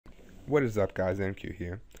What is up, guys? EnCue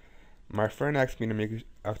here. My friend asked me to make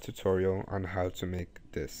a tutorial on how to make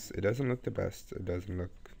this. It doesn't look the best. It doesn't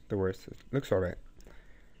look the worst. It looks alright.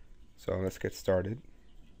 So let's get started.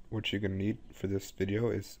 What you're going to need for this video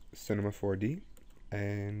is Cinema 4D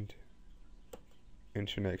and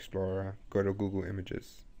Internet Explorer. Go to Google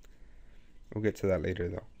Images. We'll get to that later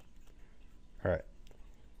though. Alright.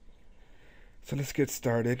 So let's get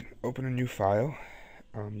started. Open a new file.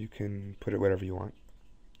 You can put it whatever you want.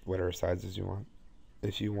 Whatever sizes you want.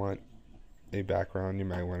 If you want a background, you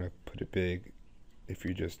might want to put it big. If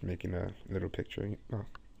you're just making a little picture, you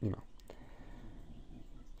know.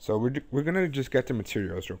 So we're gonna just get the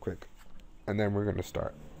materials real quick, and then we're gonna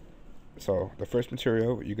start. So the first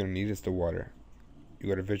material you're gonna need is the water. You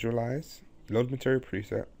go to Visualize, Load Material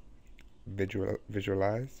Preset,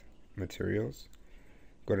 Visualize, Materials,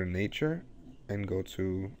 go to Nature, and go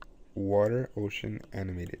to Water, Ocean,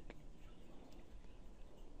 Animated.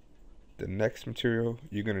 The next material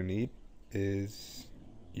you're going to need is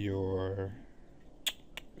your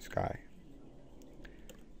sky.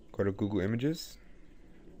 Go to Google Images.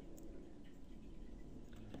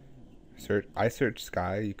 I search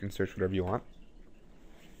sky. You can search whatever you want.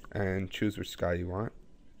 And choose which sky you want.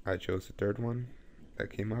 I chose the third one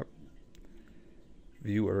that came up.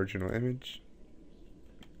 View original image.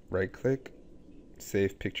 Right click.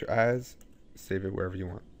 Save picture as. Save it wherever you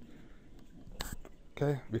want.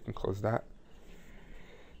 Okay, we can close that.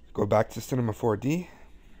 Go back to Cinema 4D.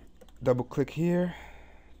 Double click here.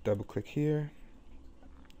 Double click here.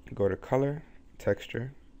 Go to Color,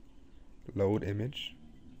 Texture, Load Image.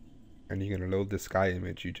 And you're going to load the sky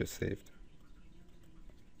image you just saved.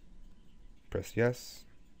 Press yes.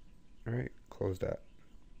 Alright, close that.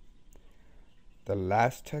 The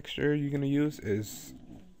last texture you're going to use is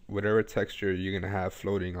whatever texture you're going to have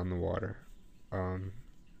floating on the water. I'm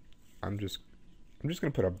just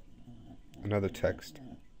going to put another text.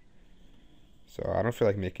 So I don't feel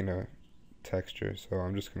like making a texture, so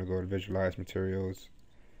I'm just going to go to Visualize Materials.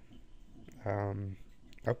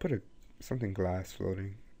 I'll put something glass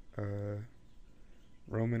floating.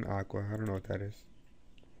 Roman Aqua, I don't know what that is.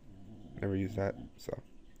 Never used that, so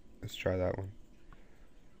let's try that one.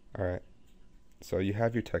 Alright, so you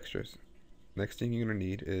have your textures. Next thing you're going to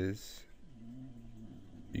need is,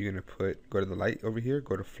 you're going to go to the light over here,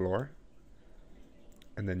 go to Floor.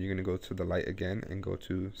 And then you're going to go to the light again and go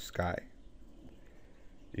to sky.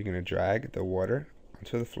 You're going to drag the water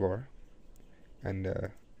onto the floor and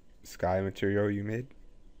the sky material you made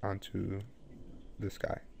onto the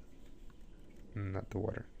sky. Not the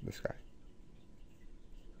water, the sky.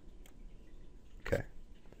 Okay.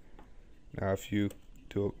 Now if you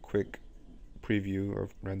do a quick preview or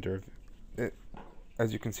render of it,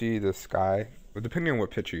 as you can see the sky, well, depending on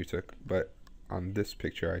what picture you took, but on this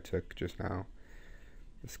picture I took just now,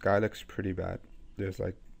 the sky looks pretty bad. There's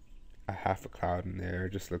like a half a cloud in there.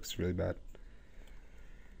 It just looks really bad.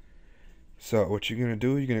 So what you're going to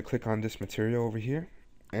do, you're going to click on this material over here,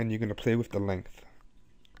 and you're going to play with the length.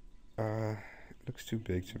 It looks too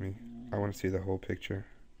big to me. I want to see the whole picture.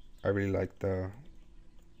 I really like the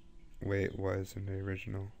way it was in the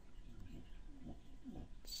original.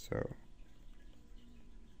 So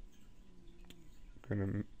I'm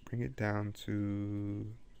going to bring it down to,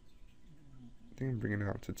 I think I'm bringing it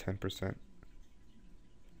out to 10%.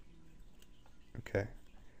 Okay.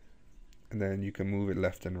 And then you can move it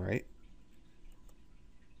left and right.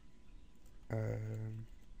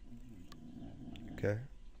 Okay.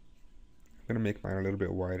 I'm going to make mine a little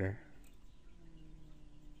bit wider,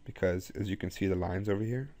 because as you can see the lines over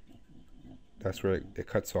here, that's where it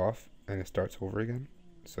cuts off and it starts over again.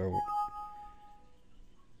 So,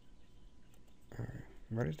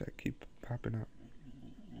 why does that keep popping up?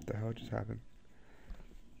 What the hell just happened?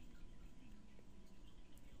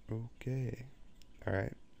 Okay.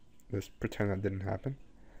 Alright. Let's pretend that didn't happen.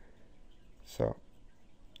 So,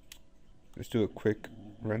 let's do a quick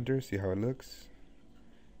render, see how it looks.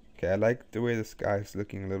 Okay, I like the way the sky is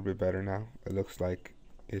looking a little bit better now. It looks like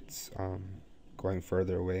it's going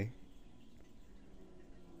further away,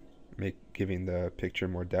 giving the picture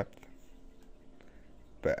more depth.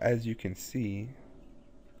 But as you can see,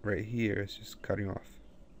 right here, it's just cutting off.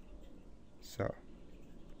 So,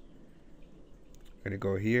 we're going to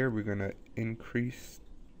go here, we're going to increase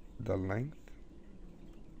the length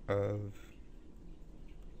of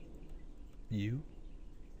U.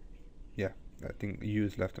 Yeah, I think U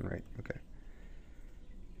is left and right. Okay.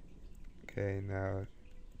 Okay, now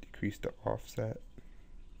decrease the offset.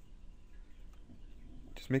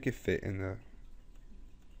 Just make it fit in the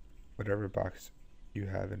whatever box you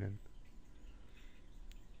have it in.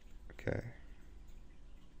 Okay.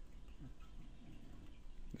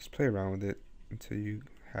 just play around with it until you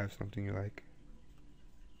have something you like.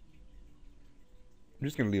 I'm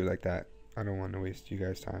just gonna leave it like that. I don't want to waste you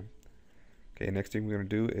guys' time. Okay, next thing we're gonna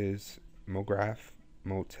do is Mograph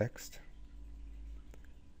mode text.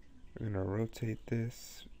 We're gonna rotate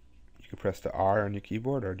this. You can press the R on your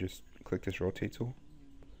keyboard or just click this rotate tool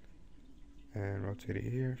and rotate it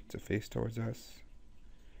here to face towards us.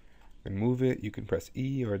 And move it, you can press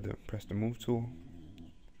E or press the move tool.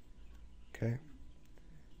 Okay.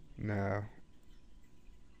 Now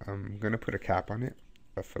I'm gonna put a cap on it,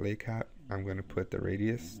 a fillet cap. I'm gonna put the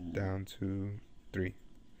radius down to 3.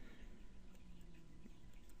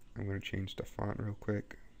 I'm gonna change the font real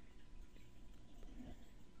quick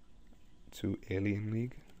to Alien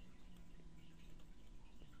League.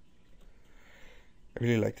 I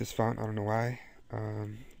really like this font, I don't know why.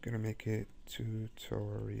 I'm gonna make it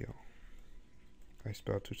tutorial. I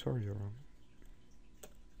spelled tutorial wrong.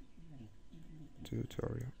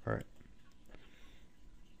 Tutorial, alright.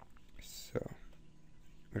 So,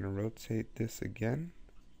 I'm gonna rotate this again.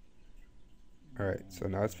 Alright, so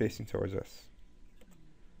now it's facing towards us.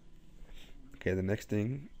 Okay, the next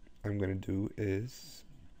thing I'm gonna do is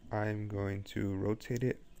I'm going to rotate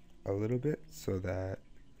it a little bit so that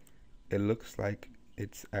it looks like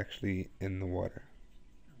it's actually in the water.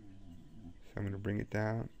 So I'm gonna bring it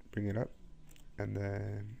down, bring it up, and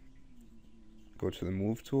then go to the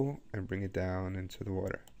move tool and bring it down into the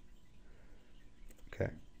water.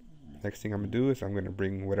 Okay. Next thing I'm gonna do is I'm gonna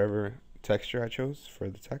bring whatever texture I chose for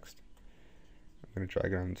the text. I'm gonna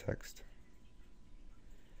drag it on the text.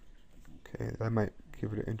 Okay, that might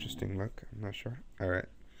give it an interesting look. I'm not sure. Alright.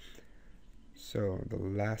 So the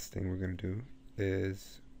last thing we're gonna do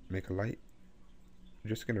is make a light. I'm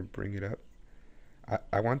just gonna bring it up.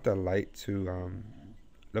 I want the light to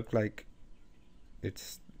look like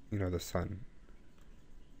it's, you know, the sun.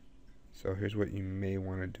 So here's what you may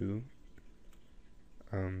want to do.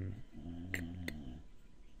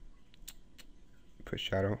 Put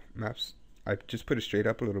shadow maps. I just put it straight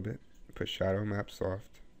up a little bit. Put shadow map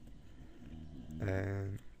soft.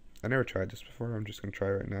 And I never tried this before. I'm just gonna try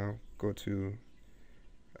right now. Go to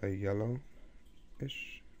a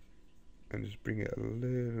yellow-ish and just bring it a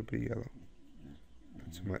little bit yellow.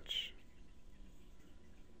 Not too much.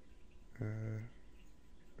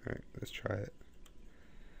 Alright, let's try it.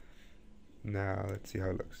 Now let's see how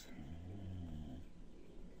it looks.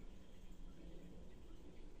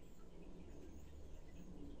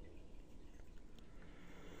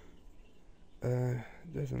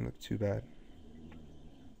 Doesn't look too bad.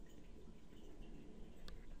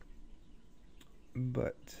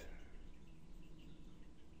 But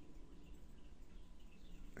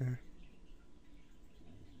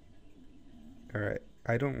alright,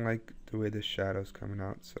 I don't like the way the shadow's coming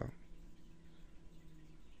out, so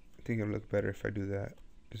I think it'll look better if I do that.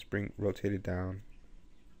 Just rotate it down.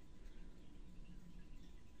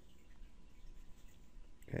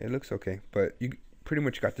 Okay, it looks okay, but you pretty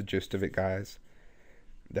much got the gist of it, guys.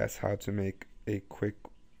 That's how to make a quick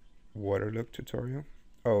water look tutorial.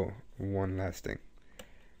 Oh, one last thing.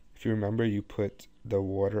 If you remember, you put the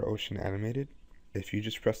water ocean animated. If you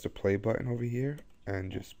just press the play button over here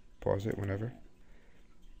and just pause it whenever,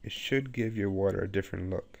 it should give your water a different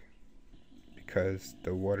look because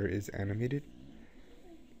the water is animated.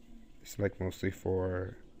 It's like mostly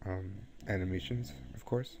for animations, of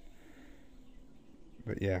course.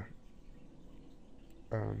 But yeah,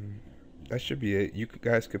 that should be it. You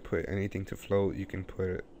guys could put anything to float. You can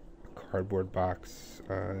put a cardboard box.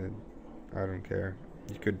 I don't care.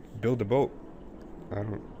 You could build a boat.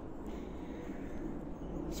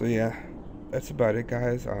 So yeah, that's about it,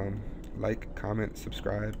 guys. Like, comment,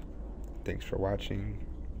 subscribe. Thanks for watching.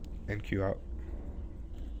 EnCue out.